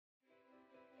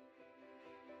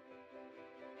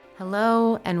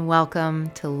Hello and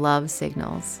welcome to Love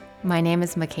Signals. My name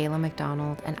is Michaela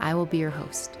McDonald and I will be your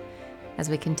host as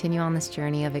we continue on this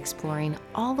journey of exploring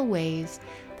all the ways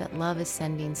that love is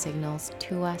sending signals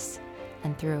to us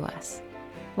and through us.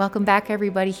 Welcome back,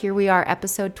 everybody. Here we are,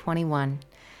 episode 21.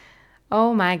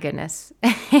 Oh my goodness.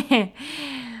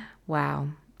 Wow.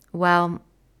 Well,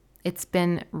 it's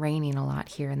been raining a lot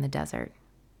here in the desert,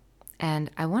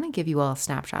 and I want to give you all a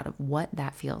snapshot of what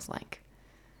that feels like.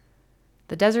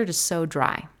 The desert is so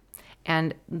dry,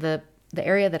 and the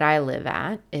area that I live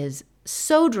at is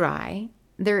so dry,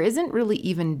 there isn't really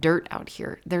even dirt out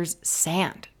here. There's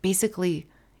sand. Basically,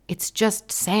 it's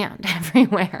just sand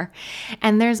everywhere.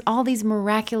 And there's all these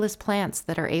miraculous plants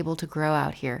that are able to grow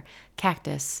out here.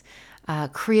 Cactus,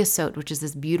 creosote, which is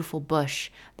this beautiful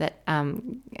bush that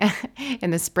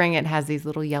in the spring it has these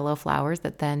little yellow flowers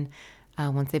that then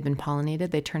once they've been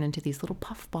pollinated, they turn into these little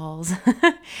puff balls.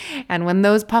 And when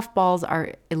those puff balls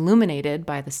are illuminated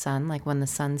by the sun, like when the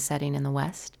sun's setting in the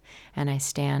west and I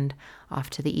stand off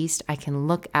to the east, I can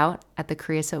look out at the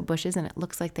creosote bushes and it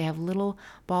looks like they have little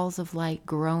balls of light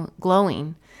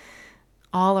glowing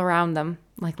all around them,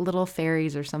 like little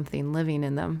fairies or something living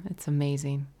in them. It's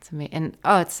amazing. It's amazing. And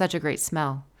it's such a great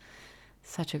smell.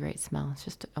 Such a great smell. It's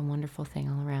just a wonderful thing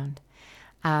all around.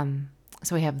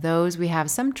 So we have those. We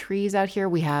have some trees out here.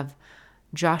 We have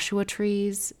Joshua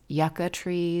trees, yucca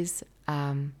trees,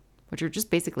 which are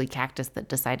just basically cactus that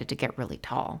decided to get really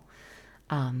tall.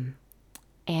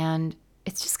 And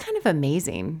it's just kind of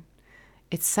amazing.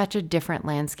 It's such a different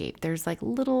landscape. There's like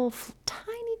little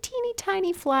teeny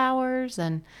tiny flowers,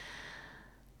 and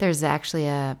there's actually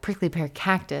a prickly pear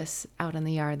cactus out in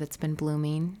the yard that's been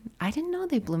blooming. I didn't know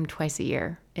they bloomed twice a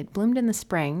year. It bloomed in the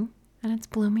spring, and it's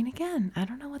blooming again. I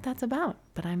don't know what that's about,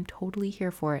 but I'm totally here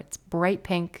for it. It's bright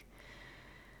pink.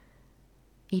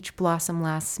 Each blossom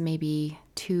lasts maybe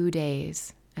 2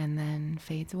 days and then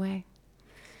fades away.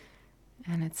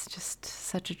 And it's just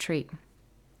such a treat.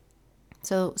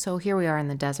 So here we are in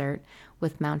the desert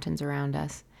with mountains around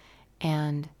us,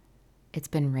 and it's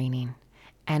been raining.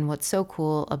 And what's so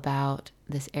cool about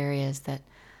this area is that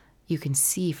you can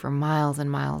see for miles and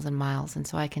miles and miles. And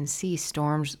so I can see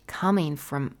storms coming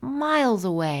from miles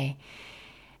away.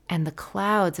 And the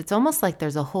clouds, it's almost like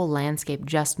there's a whole landscape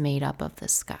just made up of the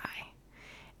sky.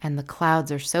 And the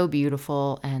clouds are so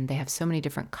beautiful, and they have so many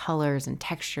different colors and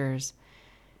textures.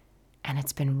 And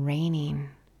it's been raining.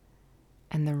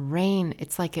 And the rain,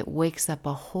 it's like it wakes up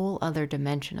a whole other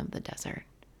dimension of the desert.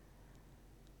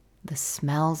 The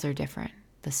smells are different.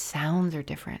 The sounds are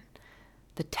different.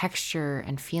 The texture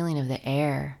and feeling of the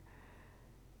air.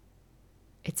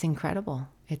 It's incredible.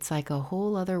 It's like a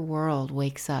whole other world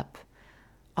wakes up.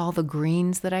 All the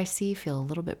greens that I see feel a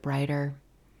little bit brighter.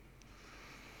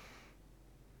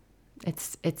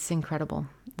 It's incredible.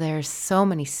 There's so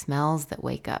many smells that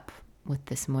wake up with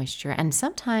this moisture. And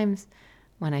sometimes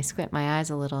when I squint my eyes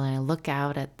a little and I look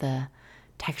out at the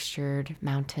textured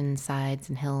mountain sides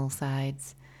and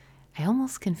hillsides, I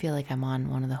almost can feel like I'm on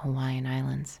one of the Hawaiian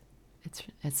Islands. It's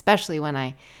especially when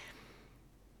I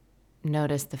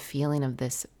notice the feeling of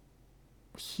this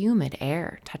humid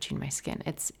air touching my skin.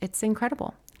 It's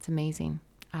incredible. It's amazing.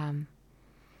 I'm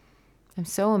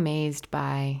so amazed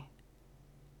by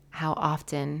how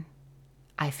often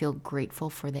I feel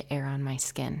grateful for the air on my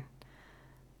skin.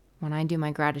 When I do my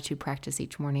gratitude practice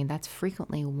each morning, that's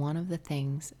frequently one of the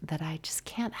things that I just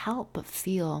can't help but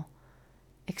feel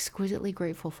exquisitely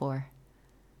grateful for.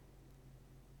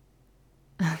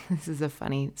 This is a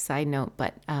funny side note,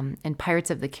 but in Pirates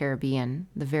of the Caribbean,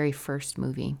 the very first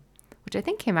movie, which I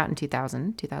think came out in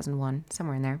 2000, 2001,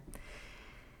 somewhere in there,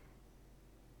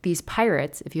 these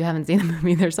pirates, if you haven't seen the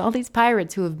movie, there's all these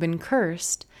pirates who have been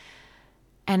cursed,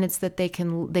 and it's that they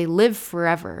live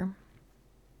forever.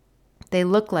 They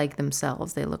look like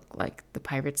themselves. They look like the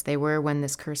pirates they were when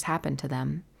this curse happened to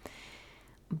them,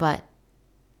 but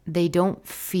they don't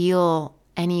feel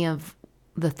any of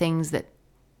the things that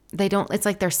it's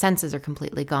like their senses are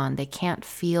completely gone. They can't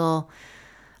feel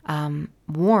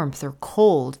warmth or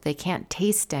cold. They can't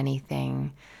taste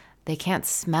anything. They can't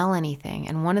smell anything.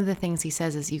 And one of the things he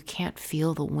says is you can't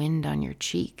feel the wind on your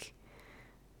cheek.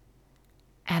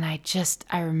 And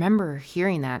I remember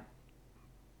hearing that,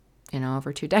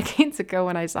 over 2 decades ago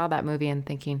when I saw that movie and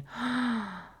thinking,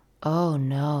 oh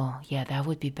no, yeah, that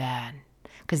would be bad.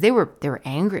 Because they were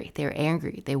angry. They were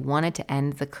angry. They wanted to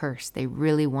end the curse. They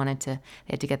really they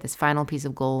had to get this final piece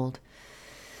of gold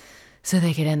so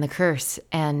they could end the curse.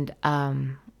 And,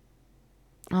 oh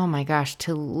my gosh,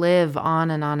 to live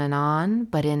on and on and on,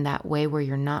 but in that way where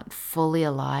you're not fully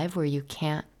alive, where you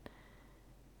can't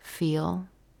feel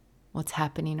what's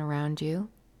happening around you.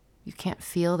 You can't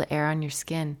feel the air on your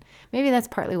skin. Maybe that's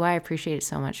partly why I appreciate it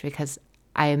so much, because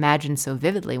I imagine so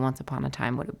vividly once upon a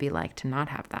time what it would be like to not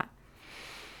have that.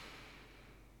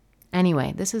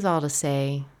 Anyway, this is all to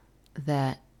say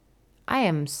that I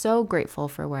am so grateful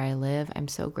for where I live. I'm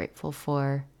so grateful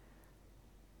for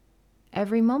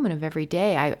every moment of every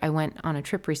day. I went on a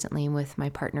trip recently with my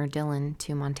partner Dylan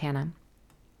to Montana,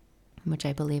 which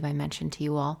I believe I mentioned to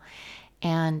you all.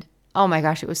 And oh my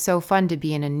gosh, it was so fun to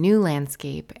be in a new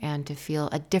landscape and to feel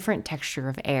a different texture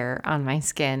of air on my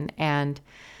skin. And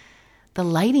the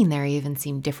lighting there even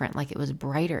seemed different, like it was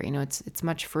brighter. You know, it's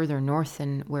much further north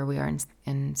than where we are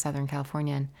in Southern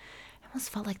California. And I almost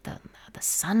felt like the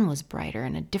sun was brighter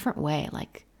in a different way,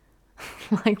 like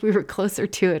like we were closer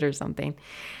to it or something.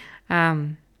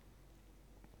 And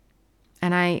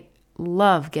I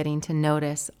love getting to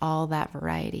notice all that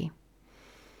variety.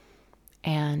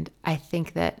 And I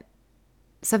think that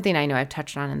something I know I've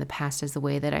touched on in the past is the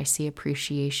way that I see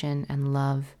appreciation and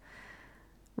love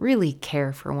really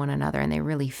care for one another, and they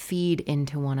really feed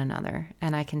into one another.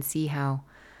 And I can see how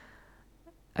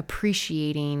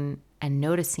appreciating and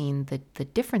noticing the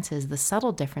differences, the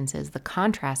subtle differences, the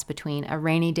contrast between a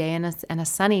rainy day and a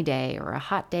sunny day, or a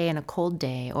hot day and a cold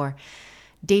day, or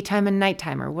daytime and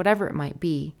nighttime, or whatever it might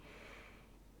be,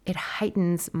 it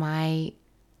heightens my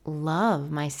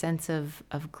love, my sense of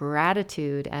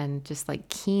gratitude, and just like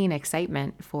keen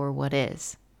excitement for what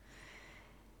is.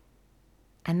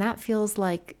 And that feels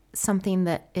like something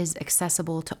that is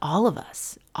accessible to all of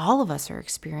us. All of us are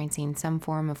experiencing some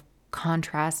form of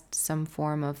contrast, some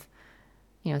form of,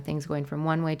 things going from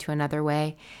one way to another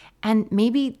way. And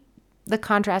maybe the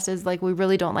contrast is like we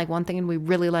really don't like one thing and we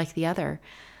really like the other.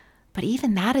 But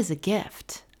even that is a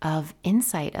gift of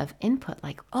insight, of input.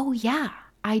 Like, oh yeah,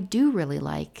 I do for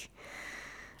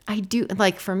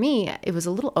me, it was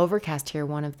a little overcast here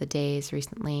one of the days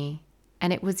recently.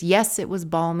 And it was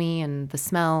balmy and the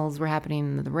smells were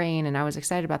happening in the rain and I was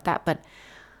excited about that. But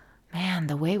man,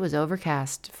 the way it was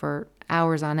overcast for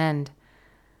hours on end,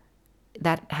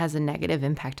 that has a negative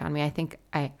impact on me. I think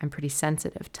I'm pretty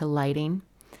sensitive to lighting.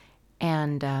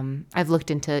 And I've looked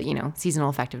into, seasonal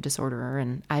affective disorder,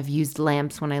 and I've used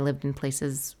lamps when I lived in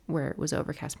places where it was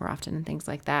overcast more often and things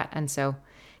like that. And so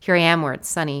here I am where it's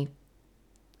sunny,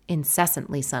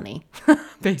 incessantly sunny,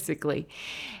 basically.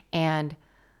 And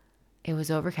it was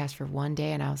overcast for one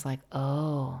day and I was like,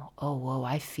 whoa,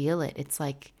 I feel it. It's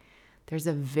like there's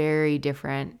a very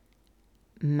different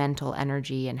mental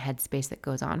energy and headspace that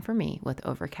goes on for me with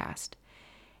overcast.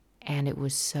 And it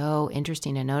was so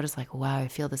interesting to notice, like, wow, I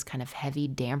feel this kind of heavy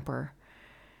damper.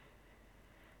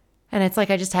 And it's like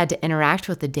I just had to interact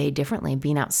with the day differently.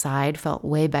 Being outside felt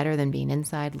way better than being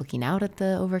inside, looking out at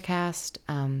the overcast.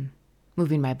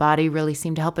 Moving my body really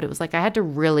seemed to help, but it was like I had to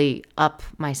really up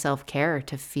my self-care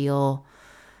to feel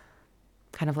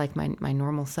kind of like my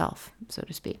normal self, so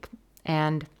to speak.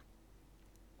 And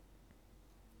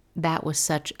that was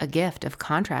such a gift of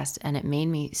contrast, and it made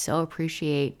me so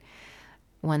appreciate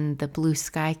when the blue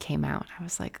sky came out. I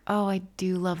was like, oh, I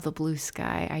do love the blue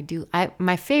sky.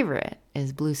 My favorite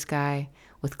is blue sky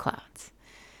with clouds.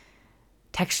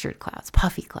 Textured clouds,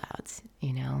 puffy clouds,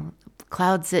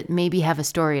 clouds that maybe have a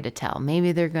story to tell.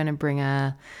 Maybe they're going to bring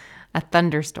a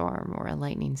thunderstorm or a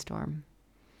lightning storm.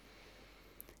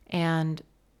 And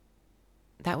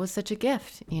that was such a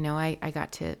gift. I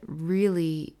got to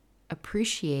really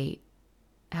appreciate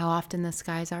how often the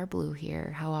skies are blue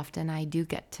here, how often I do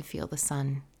get to feel the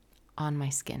sun on my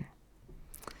skin.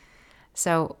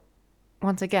 So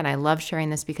once again, I love sharing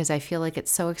this because I feel like it's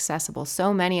so accessible.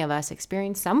 So many of us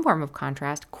experience some form of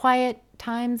contrast, quiet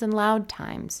times and loud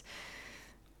times,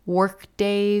 work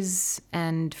days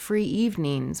and free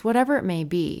evenings, whatever it may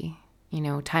be,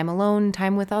 time alone,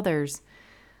 time with others.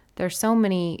 There's so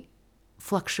many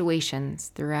fluctuations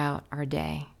throughout our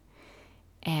day.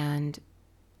 And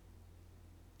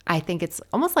I think it's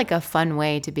almost like a fun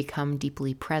way to become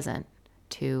deeply present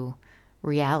to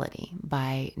reality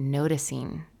by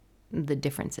noticing the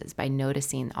differences, by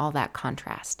noticing all that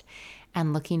contrast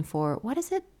and looking for what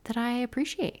is it that I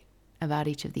appreciate about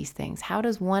each of these things? How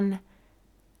does one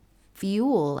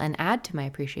fuel and add to my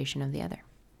appreciation of the other?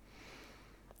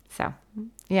 So,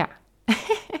 yeah.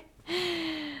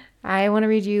 I want to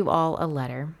read you all a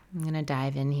letter. I'm going to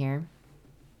dive in here.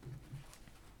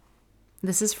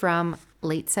 This is from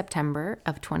late September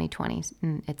of 2020.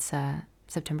 It's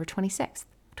September 26th,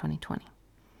 2020.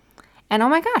 And oh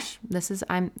my gosh, this is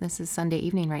Sunday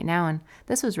evening right now, and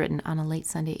this was written on a late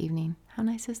Sunday evening. How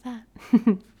nice is that?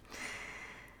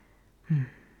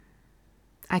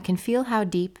 I can feel how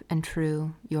deep and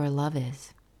true your love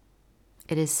is.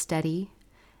 It is steady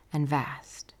and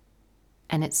vast,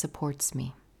 and it supports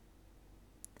me.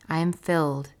 I am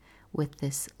filled with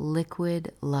this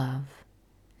liquid love,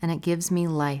 and it gives me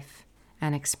life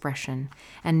and expression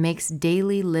and makes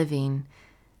daily living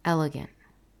elegant,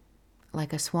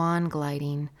 like a swan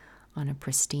gliding on a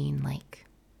pristine lake.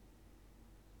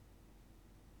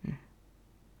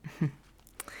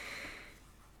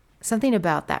 Something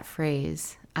about that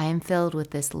phrase, I am filled with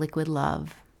this liquid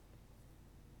love,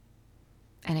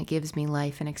 and it gives me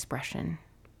life and expression,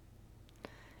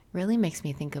 really makes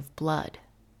me think of blood.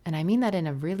 And I mean that in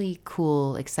a really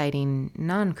cool, exciting,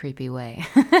 non-creepy way.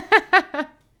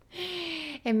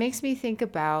 It makes me think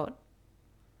about,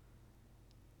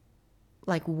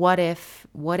 like, what if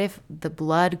the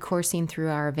blood coursing through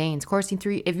our veins,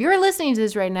 if you're listening to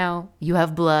this right now, you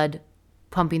have blood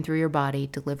pumping through your body,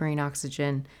 delivering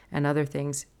oxygen and other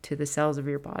things to the cells of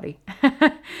your body.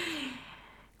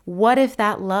 What if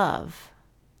that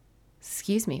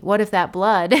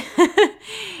blood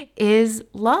is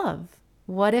love?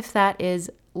 What if that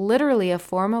is literally a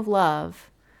form of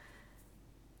love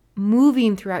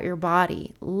moving throughout your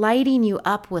body, lighting you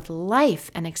up with life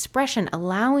and expression,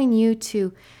 allowing you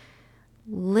to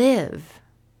live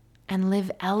and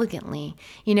live elegantly?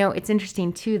 You know, it's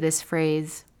interesting too, this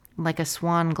phrase, like a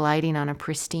swan gliding on a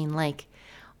pristine lake.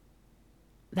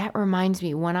 That reminds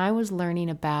me, when I was learning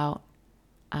about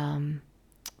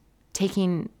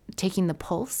taking the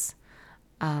pulse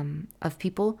of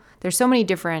people, there's so many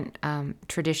different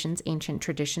ancient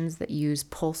traditions that use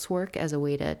pulse work as a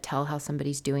way to tell how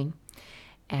somebody's doing.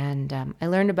 And I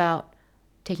learned about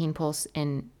taking pulse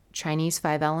in Chinese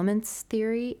 5 elements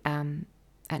theory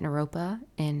at Naropa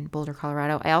in Boulder,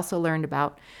 Colorado. I also learned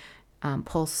about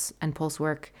pulse and pulse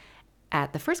work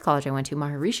at the first college I went to,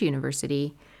 Maharishi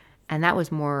University, and that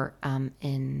was more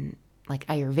in like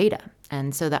Ayurveda.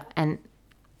 And so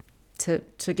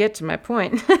to get to my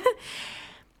point,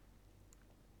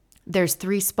 there's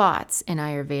 3 spots in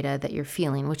Ayurveda that you're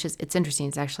feeling, it's interesting.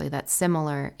 It's actually that's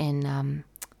similar in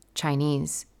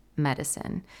Chinese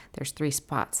medicine. There's 3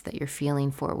 spots that you're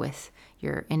feeling for with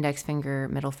your index finger,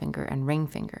 middle finger, and ring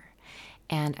finger.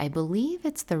 And I believe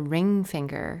it's the ring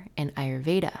finger in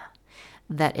Ayurveda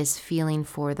that is feeling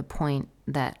for the point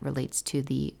that relates to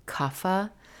the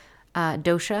kapha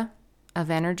dosha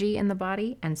of energy in the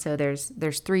body. And so there's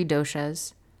 3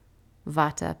 doshas,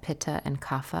 vata, pitta, and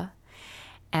kapha.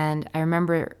 And I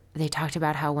remember they talked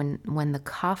about how when the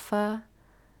kapha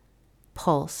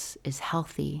pulse is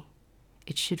healthy,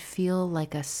 it should feel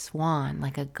like a swan,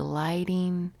 like a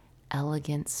gliding,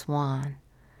 elegant swan.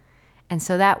 And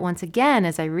so that, once again,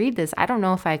 as I read this, I don't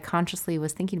know if I consciously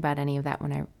was thinking about any of that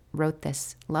when I wrote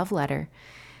this love letter,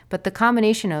 but the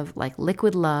combination of like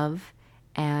liquid love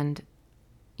and,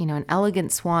 you know, an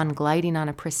elegant swan gliding on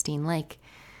a pristine lake,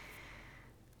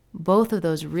 both of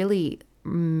those really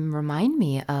remind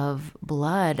me of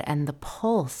blood and the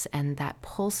pulse and that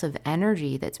pulse of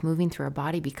energy that's moving through our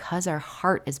body because our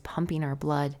heart is pumping our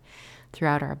blood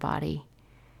throughout our body.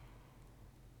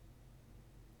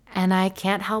 And I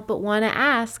can't help but want to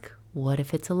ask, what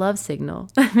if it's a love signal?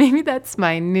 Maybe that's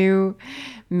my new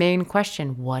main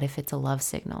question. What if it's a love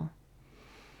signal?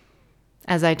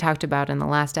 As I talked about in the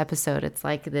last episode, it's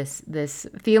like this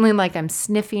feeling like I'm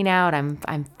sniffing out, I'm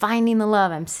finding the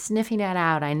love, I'm sniffing it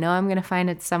out. I know I'm going to find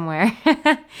it somewhere.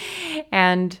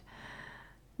 And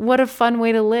what a fun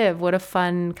way to live. What a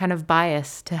fun kind of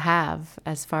bias to have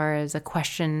as far as a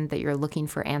question that you're looking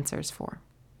for answers for.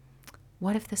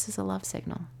 What if this is a love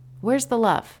signal? Where's the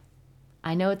love?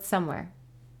 I know it's somewhere.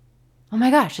 Oh my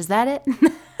gosh, is that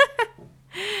it?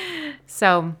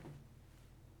 So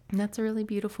that's a really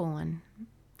beautiful one.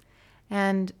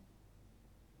 And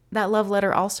that love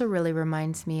letter also really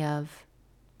reminds me of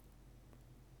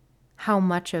how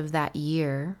much of that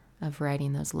year of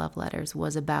writing those love letters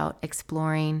was about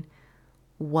exploring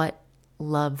what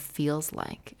love feels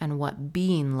like and what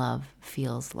being love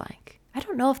feels like. I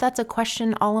don't know if that's a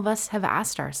question all of us have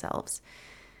asked ourselves.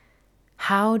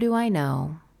 How do I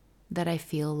know that I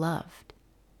feel loved?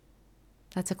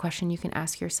 That's a question you can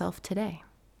ask yourself today.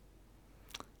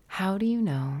 How do you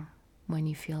know when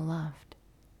you feel loved?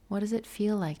 What does it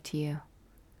feel like to you?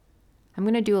 I'm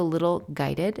going to do a little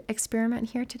guided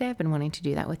experiment here today. I've been wanting to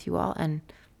do that with you all, and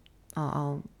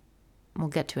we'll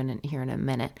get to it here in a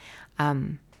minute.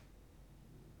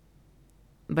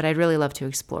 But I'd really love to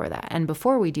explore that. And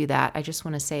before we do that, I just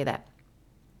want to say that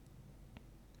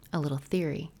a little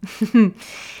theory.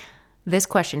 This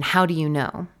question, how do you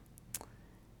know,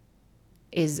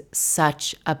 is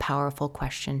such a powerful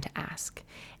question to ask.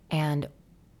 And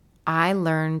I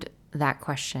learned that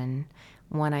question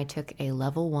when I took a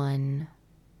level 1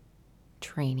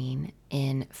 training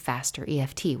in Faster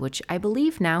EFT, which I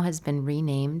believe now has been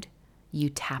renamed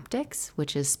Eutaptics,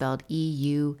 which is spelled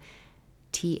Eutaptics,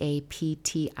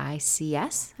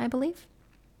 I believe.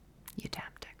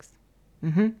 Eutaptics.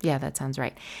 Yeah, that sounds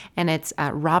right. And it's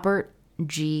Robert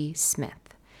G.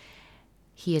 Smith.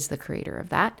 He is the creator of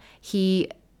that. He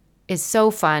is so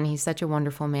fun. He's such a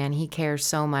wonderful man. He cares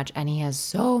so much, and he has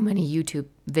so many YouTube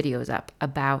videos up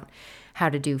about how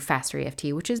to do faster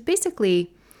EFT, which is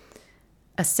basically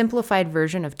a simplified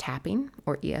version of tapping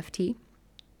or EFT.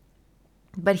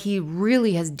 But he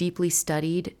really has deeply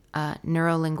studied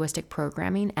neuro-linguistic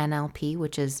programming, NLP,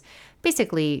 which is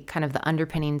basically kind of the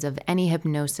underpinnings of any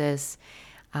hypnosis,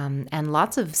 and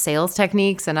lots of sales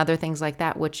techniques and other things like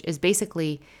that, which is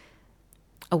basically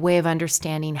a way of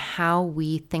understanding how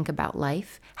we think about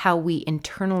life, how we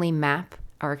internally map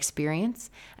our experience,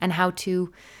 and how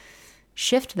to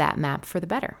shift that map for the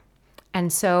better.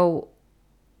 And so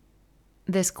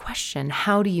this question,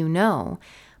 how do you know?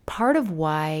 Part of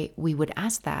why we would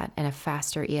ask that in a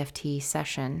faster EFT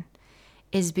session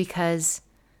is because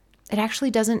it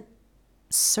actually doesn't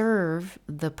serve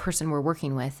the person we're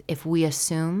working with if we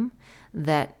assume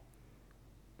that,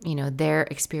 their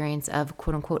experience of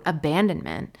quote unquote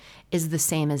abandonment is the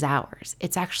same as ours.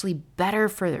 It's actually better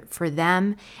for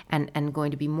them and going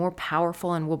to be more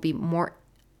powerful, and will be more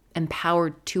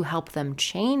empowered to help them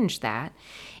change that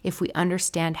if we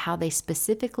understand how they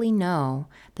specifically know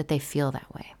that they feel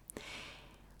that way.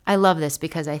 I love this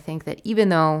because I think that even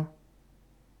though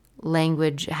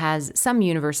language has some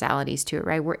universalities to it,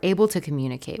 right? We're able to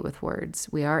communicate with words.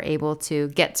 We are able to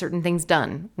get certain things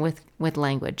done with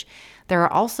language. There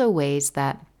are also ways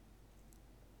that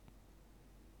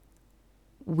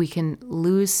we can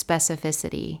lose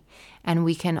specificity, and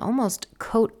we can almost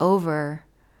coat over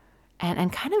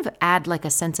and kind of add like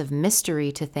a sense of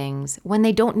mystery to things when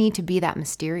they don't need to be that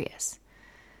mysterious.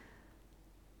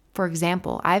 For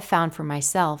example, I've found for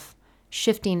myself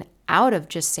shifting out of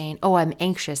just saying, oh, I'm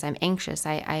anxious, I'm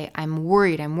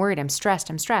worried, I'm stressed.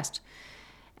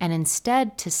 And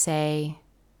instead to say,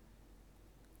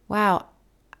 wow,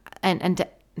 and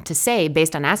to say,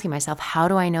 based on asking myself, how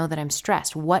do I know that I'm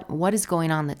stressed? What is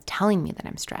going on that's telling me that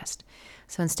I'm stressed?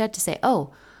 So instead to say,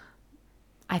 oh,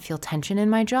 I feel tension in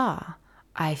my jaw.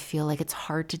 I feel like it's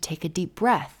hard to take a deep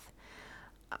breath.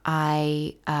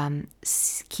 I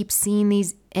keep seeing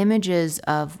these images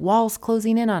of walls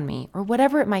closing in on me, or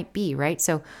whatever it might be, right?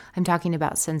 So I'm talking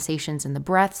about sensations in the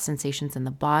breath, sensations in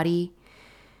the body.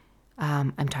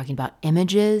 I'm talking about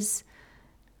images.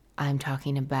 I'm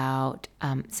talking about,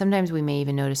 sometimes we may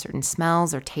even notice certain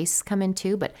smells or tastes come in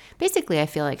too, but basically I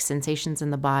feel like sensations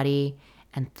in the body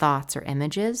and thoughts or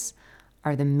images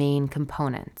are the main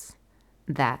components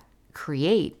that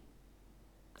create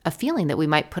a feeling that we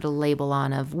might put a label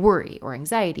on of worry or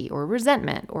anxiety or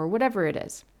resentment or whatever it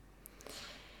is.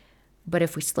 But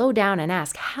if we slow down and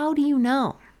ask, how do you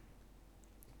know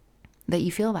that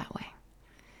you feel that way?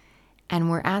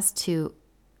 And we're asked to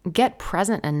get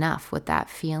present enough with that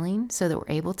feeling so that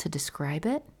we're able to describe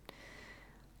it.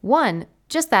 One,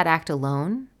 just that act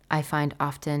alone, I find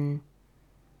often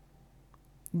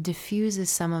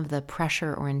diffuses some of the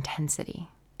pressure or intensity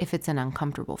if it's an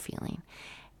uncomfortable feeling.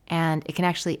 And it can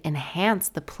actually enhance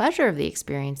the pleasure of the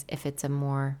experience if it's a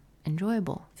more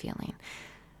enjoyable feeling.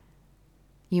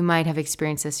 You might have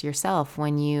experienced this yourself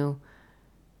when you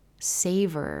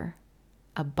savor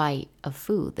a bite of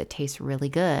food that tastes really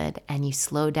good and you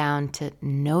slow down to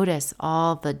notice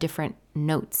all the different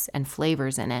notes and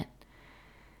flavors in it.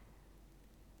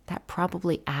 That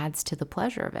probably adds to the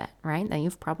pleasure of it, right? Now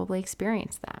you've probably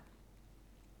experienced that.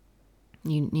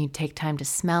 You take time to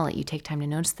smell it. You take time to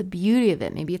notice the beauty of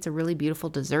it. Maybe it's a really beautiful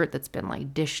dessert that's been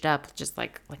like dished up just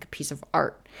like a piece of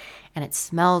art, and it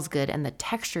smells good, and the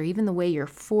texture, even the way your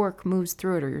fork moves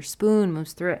through it or your spoon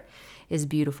moves through it, is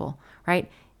beautiful, right?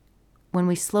 When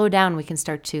we slow down, we can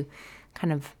start to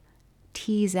kind of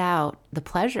tease out the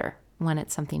pleasure when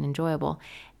it's something enjoyable.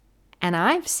 And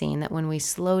I've seen that when we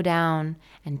slow down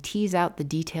and tease out the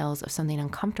details of something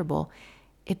uncomfortable,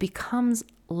 it becomes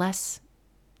less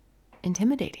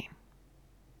intimidating.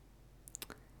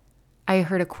 I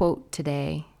heard a quote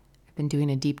today. I've been doing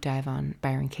a deep dive on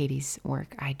Byron Katie's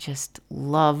work. I just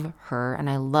love her, and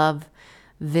I love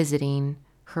visiting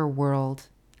her world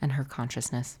and her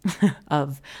consciousness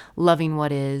of loving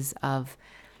what is, of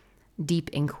deep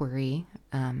inquiry.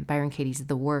 Byron Katie's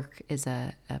The Work is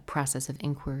a process of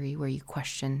inquiry where you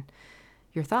question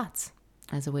your thoughts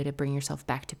as a way to bring yourself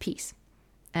back to peace.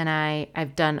 And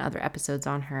I've done other episodes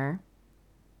on her.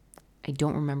 I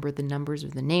don't remember the numbers or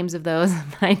the names of those,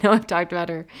 but I know I've talked about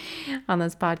her on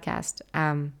this podcast.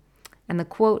 And the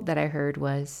quote that I heard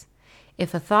was,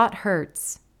 if a thought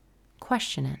hurts,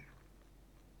 question it.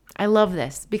 I love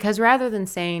this because rather than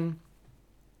saying,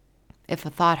 if a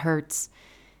thought hurts,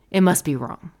 it must be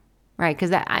wrong, right?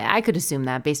 Because I could assume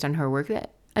that based on her work.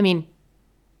 I mean,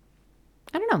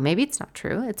 I don't know, maybe it's not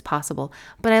true. It's possible.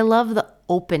 But I love the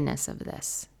openness of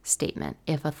this statement.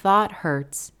 If a thought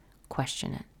hurts,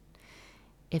 question it.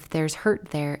 If there's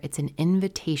hurt there, it's an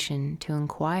invitation to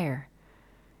inquire.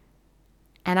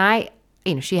 And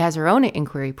she has her own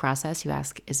inquiry process. You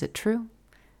ask, is it true?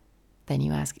 Then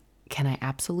you ask, can I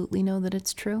absolutely know that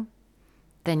it's true?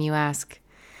 Then you ask,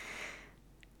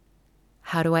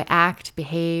 how do I act,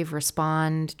 behave,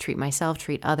 respond, treat myself,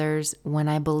 treat others when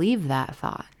I believe that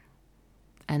thought?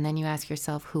 And then you ask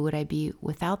yourself, who would I be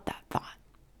without that thought?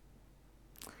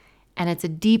 And it's a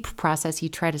deep process. You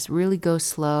try to really go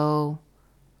slow,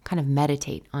 kind of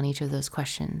meditate on each of those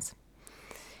questions.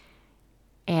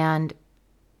 And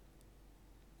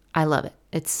I love it.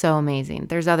 It's so amazing.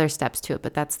 There's other steps to it,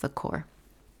 but that's the core.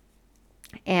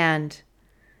 And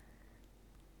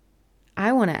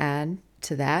I want to add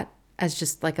to that as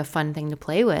just like a fun thing to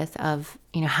play with of,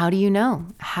 how do you know?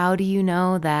 How do you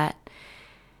know that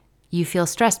you feel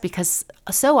stressed? Because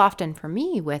so often for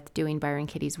me with doing Byron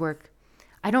Katie's work,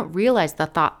 I don't realize the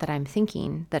thought that I'm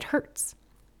thinking that hurts.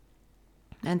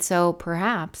 And so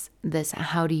perhaps this,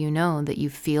 how do you know that you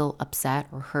feel upset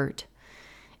or hurt,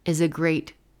 is a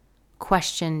great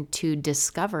question to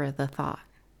discover the thought.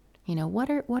 What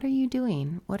are you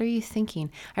doing? What are you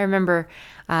thinking? I remember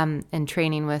in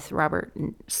training with Robert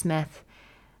Smith,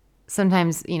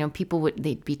 sometimes,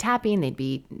 they'd be tapping, they'd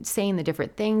be saying the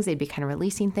different things, they'd be kind of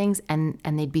releasing things, and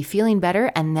they'd be feeling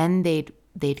better, and then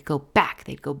they'd go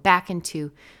back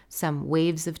into some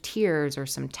waves of tears or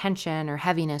some tension or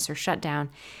heaviness or shutdown.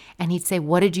 And he'd say,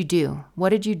 what did you do? What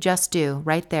did you just do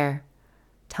right there?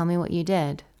 Tell me what you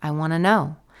did. I want to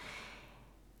know.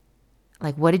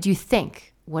 Like, what did you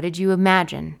think? What did you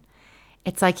imagine?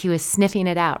 It's like he was sniffing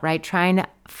it out, right? Trying to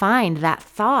find that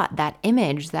thought, that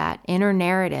image, that inner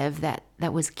narrative that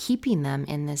was keeping them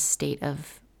in this state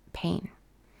of pain.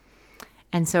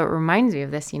 And so it reminds me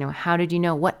of this, how did you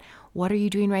know? What are you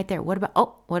doing right there? What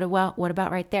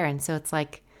about right there? And so it's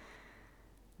like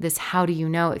this, how do you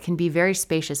know? It can be very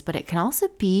spacious, but it can also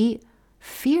be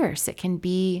fierce. It can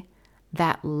be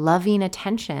that loving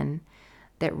attention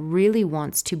that really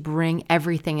wants to bring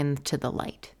everything into the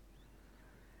light.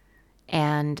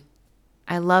 And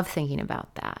I love thinking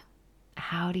about that.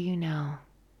 How do you know?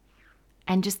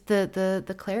 And just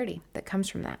the clarity that comes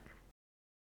from that.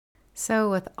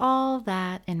 So with all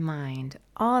that in mind,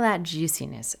 all that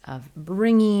juiciness of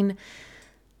bringing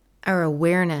our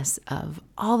awareness of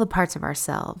all the parts of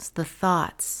ourselves, the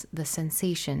thoughts, the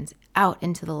sensations out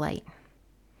into the light,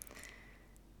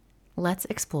 let's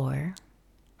explore,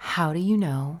 how do you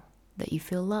know that you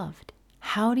feel loved?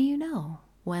 How do you know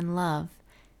when love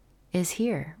is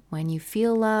here? When you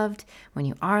feel loved, when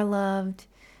you are loved,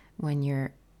 when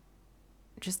you're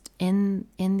just in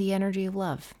the energy of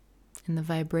love, in the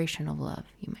vibration of love,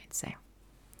 you might say.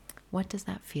 What does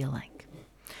that feel like?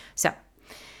 So,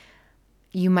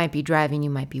 you might be driving,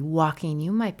 you might be walking,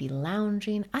 you might be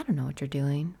lounging. I don't know what you're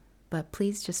doing, but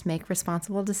please just make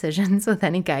responsible decisions with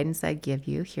any guidance I give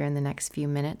you here in the next few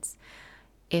minutes.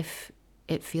 If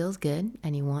it feels good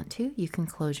and you want to, you can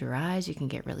close your eyes, you can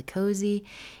get really cozy.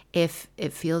 If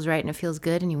it feels right and it feels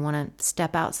good and you want to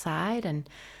step outside and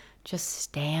just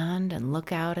stand and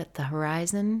look out at the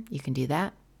horizon, you can do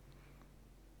that.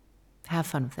 Have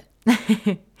fun with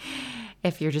it.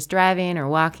 If you're just driving or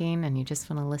walking and you just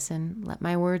want to listen, let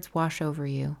my words wash over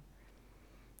you.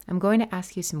 I'm going to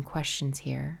ask you some questions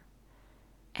here,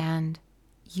 and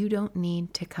you don't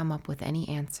need to come up with any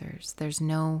answers. There's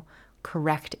no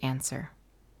correct answer.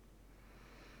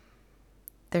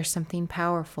 There's something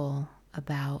powerful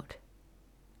about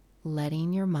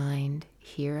letting your mind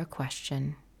hear a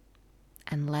question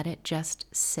and let it just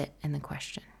sit in the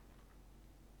question.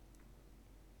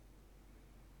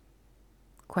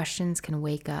 Questions can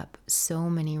wake up so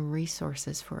many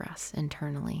resources for us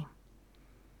internally.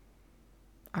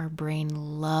 Our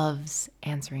brain loves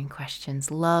answering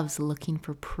questions, loves looking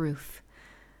for proof,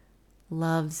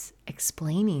 loves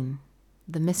explaining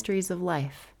the mysteries of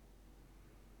life.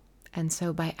 And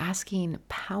so by asking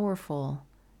powerful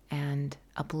and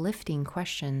uplifting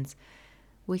questions,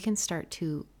 we can start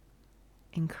to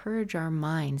encourage our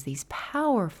minds, these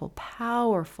powerful,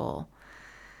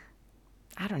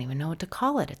 I don't even know what to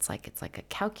call it. It's like a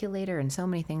calculator and so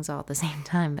many things all at the same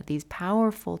time, but these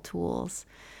powerful tools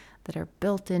that are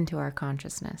built into our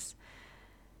consciousness.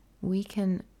 We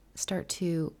can start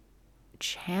to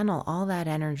channel all that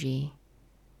energy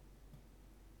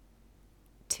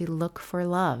to look for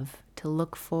love, to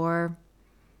look for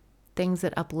things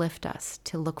that uplift us,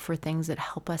 to look for things that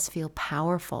help us feel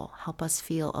powerful, help us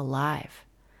feel alive.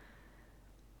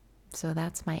 So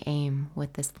that's my aim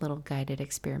with this little guided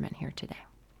experiment here today.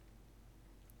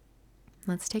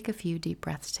 Let's take a few deep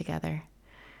breaths together.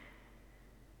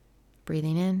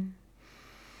 Breathing in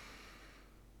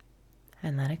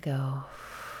and let it go.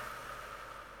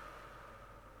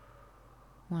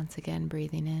 Once again,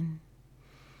 breathing in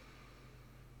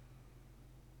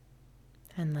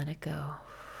and let it go.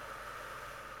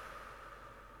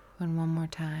 And one more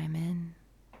time, in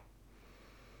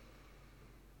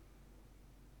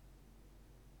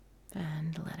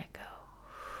and let it go.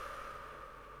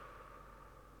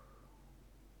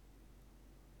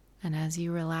 And as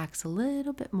you relax a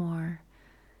little bit more,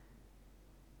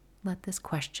 let this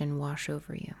question wash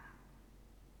over you.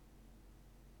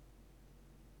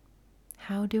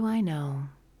 How do I know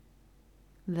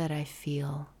that I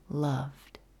feel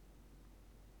loved?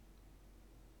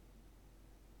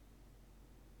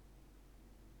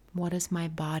 What does my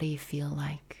body feel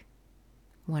like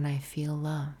when I feel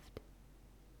loved?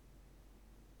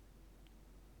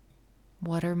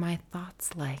 What are my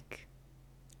thoughts like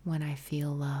when I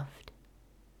feel loved?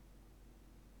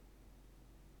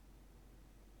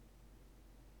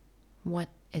 What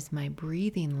is my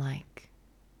breathing like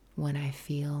when I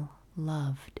feel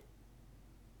loved?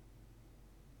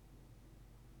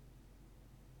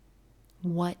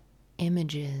 What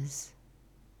images,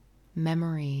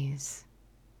 memories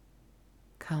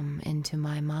come into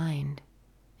my mind,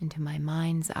 into my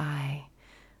mind's eye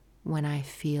when I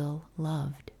feel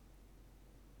loved?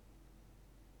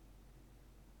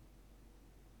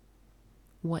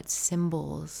 What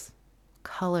symbols,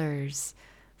 colors,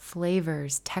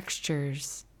 flavors,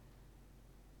 textures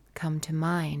come to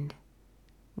mind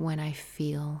when I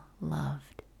feel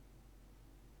loved?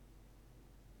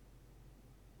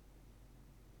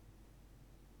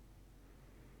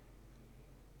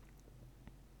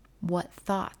 What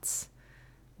thoughts,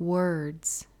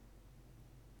 words,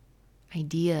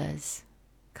 ideas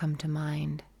come to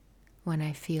mind when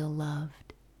I feel loved?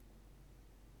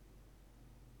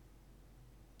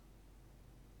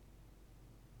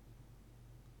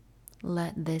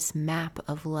 Let this map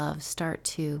of love start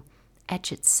to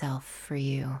etch itself for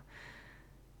you,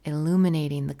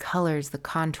 illuminating the colors, the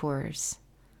contours,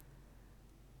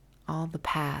 all the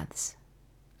paths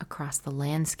across the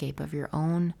landscape of your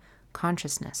own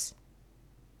consciousness.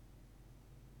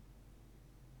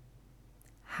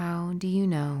 How do you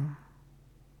know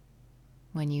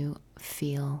when you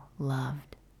feel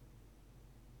loved?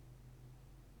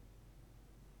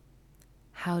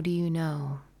 How do you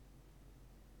know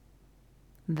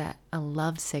that a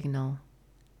love signal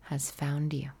has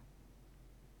found you?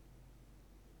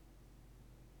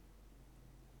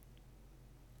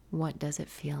 What does it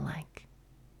feel like?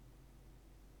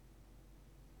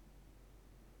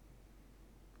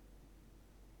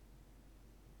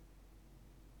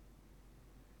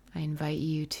 I invite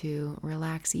you to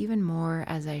relax even more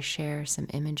as I share some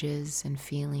images and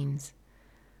feelings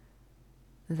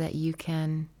that you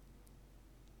can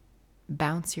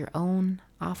bounce your own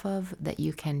off of, that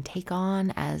you can take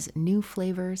on as new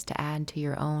flavors to add to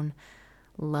your own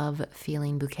love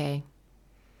feeling bouquet.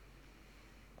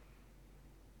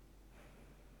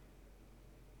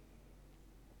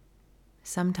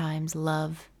 Sometimes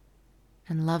love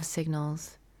and love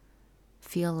signals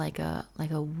feel like a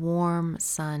warm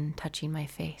sun touching my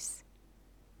face.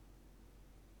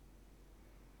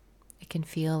 It can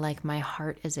feel like my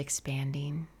heart is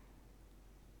expanding.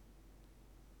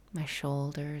 My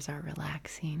shoulders are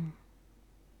relaxing.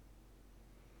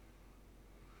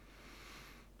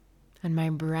 And my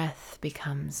breath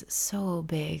becomes so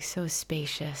big, so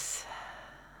spacious,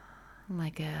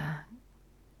 like a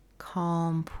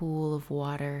calm pool of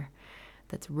water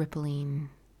that's rippling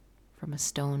from a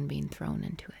stone being thrown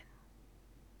into it.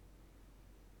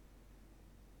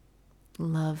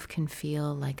 Love can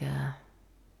feel like a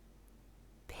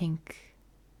pink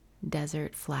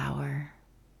desert flower,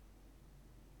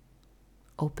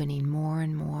 opening more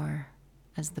and more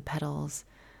as the petals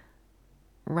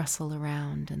rustle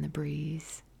around in the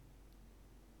breeze.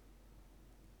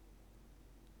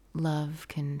 Love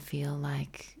can feel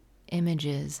like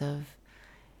images of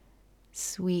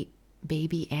sweet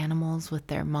baby animals with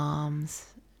their moms,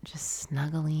 just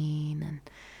snuggling and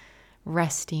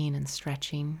resting and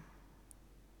stretching.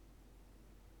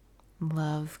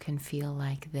 Love can feel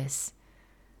like this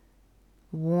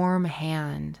warm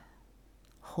hand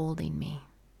holding me.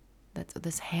 That's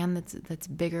this hand that's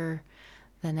bigger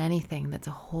than anything, that's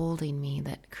holding me,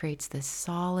 that creates this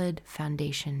solid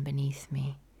foundation beneath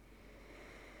me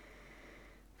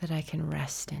that I can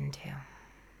rest into,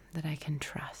 that I can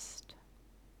trust.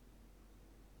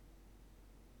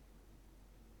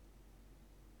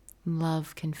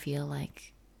 Love can feel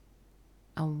like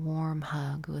a warm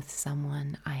hug with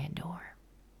someone I adore.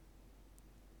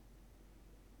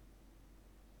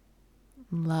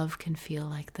 Love can feel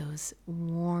like those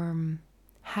warm,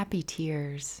 happy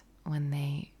tears when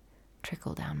they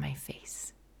trickle down my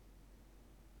face.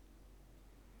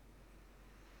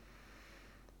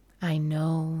 I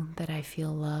know that I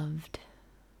feel loved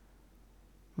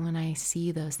when I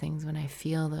see those things, when I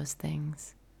feel those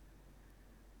things.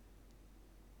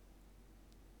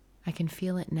 I can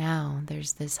feel it now.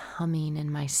 There's this humming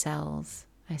in my cells.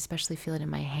 I especially feel it in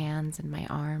my hands and my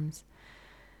arms.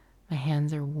 My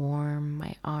hands are warm,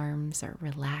 my arms are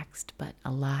relaxed but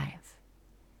alive.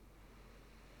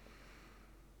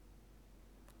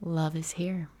 Love is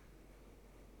here.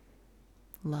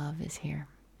 Love is here.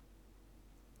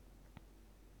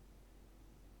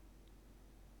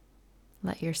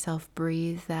 Let yourself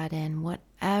breathe that in,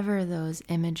 whatever those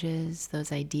images,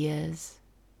 those ideas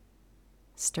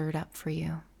stirred up for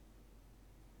you.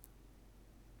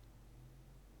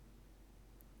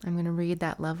 I'm going to read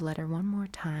that love letter one more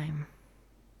time.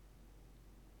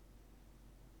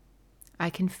 I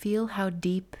can feel how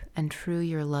deep and true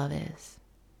your love is.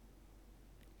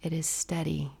 It is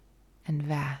steady and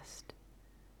vast,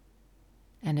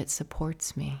 and it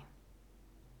supports me.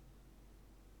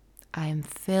 I am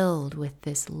filled with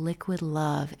this liquid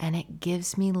love, and it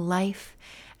gives me life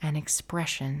and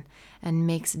expression and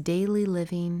makes daily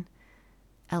living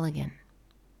elegant,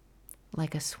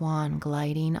 like a swan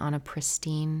gliding on a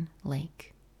pristine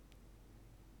lake.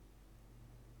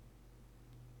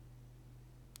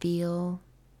 Feel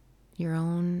your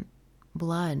own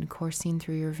blood coursing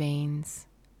through your veins,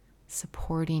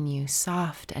 supporting you,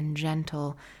 soft and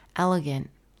gentle, elegant,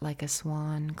 like a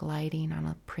swan gliding on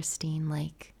a pristine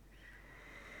lake.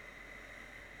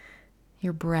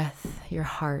 Your breath, your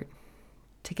heart,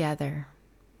 together,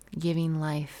 giving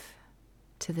life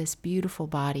to this beautiful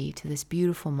body, to this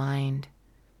beautiful mind,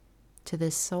 to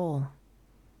this soul.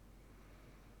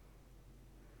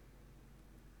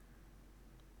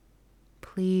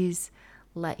 Please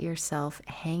let yourself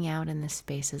hang out in this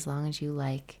space as long as you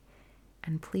like.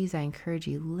 And please, I encourage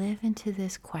you, live into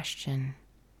this question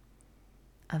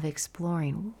of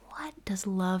exploring, what does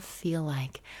love feel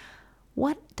like?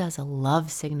 What does a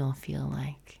love signal feel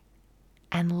like?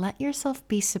 And let yourself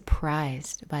be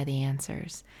surprised by the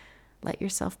answers. Let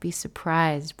yourself be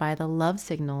surprised by the love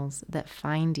signals that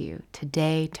find you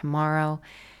today, tomorrow,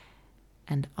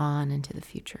 and on into the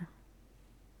future.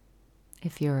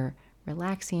 If you're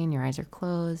relaxing, your eyes are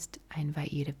closed, I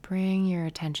invite you to bring your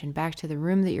attention back to the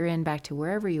room that you're in, back to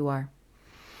wherever you are.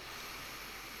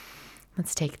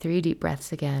 Let's take 3 deep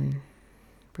breaths again.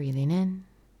 Breathing in.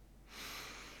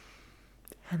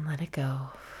 And let it go.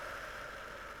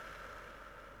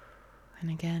 And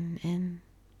again, in.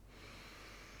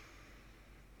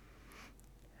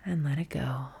 And let it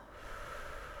go.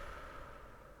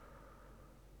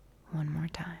 One more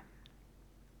time.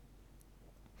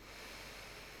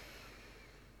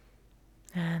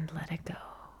 And let it go.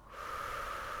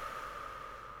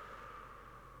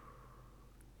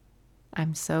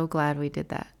 I'm so glad we did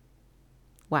that.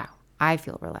 Wow, I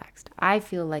feel relaxed. I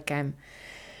feel like I'm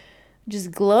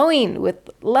just glowing with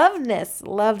loveness,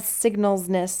 love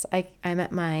signalsness. I'm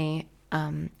at my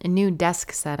new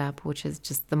desk setup, which is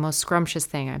just the most scrumptious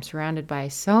thing. I'm surrounded by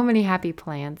so many happy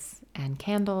plants and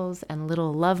candles and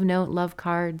little love note, love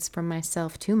cards from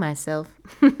myself to myself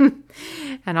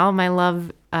and all my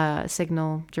love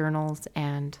signal journals.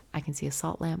 And I can see a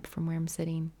salt lamp from where I'm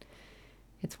sitting.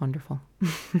 It's wonderful.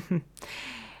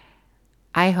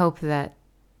 I hope that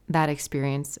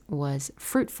experience was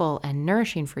fruitful and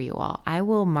nourishing for you all. I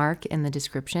will mark in the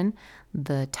description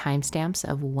the timestamps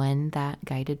of when that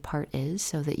guided part is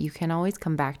so that you can always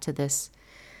come back to this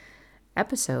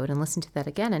episode and listen to that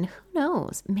again. And who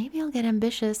knows, maybe I'll get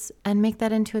ambitious and make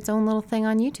that into its own little thing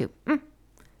on YouTube.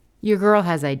 Your girl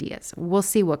has ideas. We'll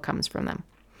see what comes from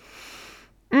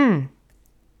them.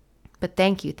 But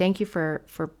thank you. Thank you for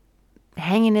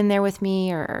hanging in there with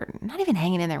me, or not even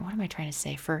hanging in there. What am I trying to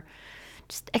say? For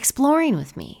just exploring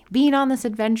with me, being on this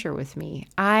adventure with me.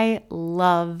 I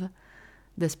love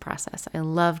this process. I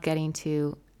love getting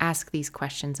to ask these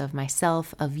questions of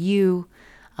myself, of you,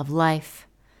 of life.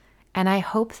 And I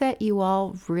hope that you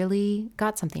all really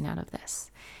got something out of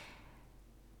this.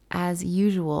 As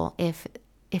usual, if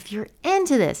you're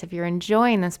into this, if you're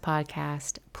enjoying this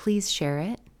podcast, please share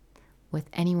it with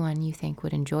anyone you think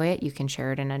would enjoy it. You can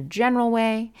share it in a general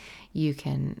way. You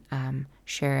can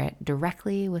share it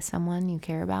directly with someone you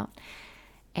care about.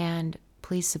 And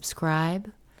please subscribe.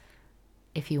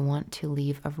 if you want to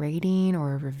leave a rating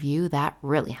or a review, that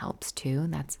really helps too.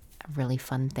 That's a really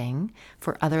fun thing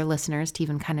for other listeners to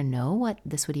even kind of know what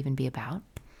this would even be about.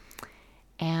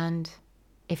 And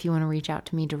if you want to reach out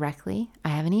to me directly, I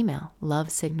have an email,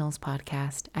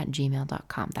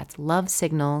 lovesignalspodcast@gmail.com. That's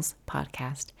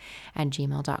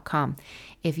lovesignalspodcast@gmail.com.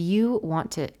 If you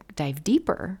want to dive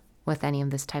deeper with any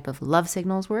of this type of love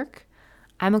signals work,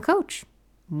 I'm a coach.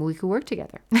 We could work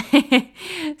together.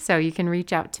 So you can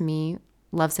reach out to me,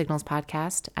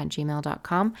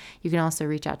 lovesignalspodcast@gmail.com. You can also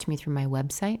reach out to me through my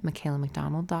website,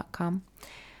 mikaelamcdonald.com.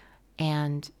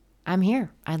 And I'm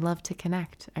here. I'd love to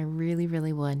connect. I really,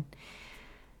 really would.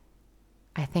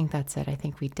 I think that's it. I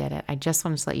think we did it. I just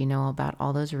wanted to let you know about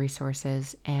all those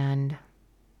resources. And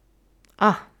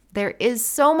there is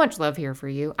so much love here for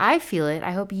you. I feel it.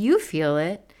 I hope you feel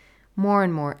it more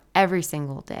and more every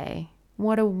single day.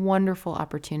 What a wonderful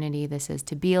opportunity this is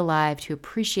to be alive, to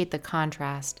appreciate the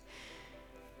contrast,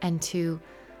 and to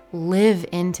live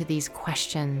into these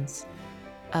questions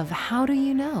of how do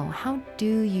you know? How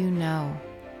do you know?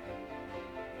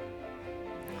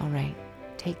 All right.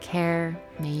 Take care.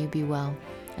 May you be well.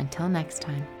 Until next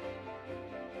time.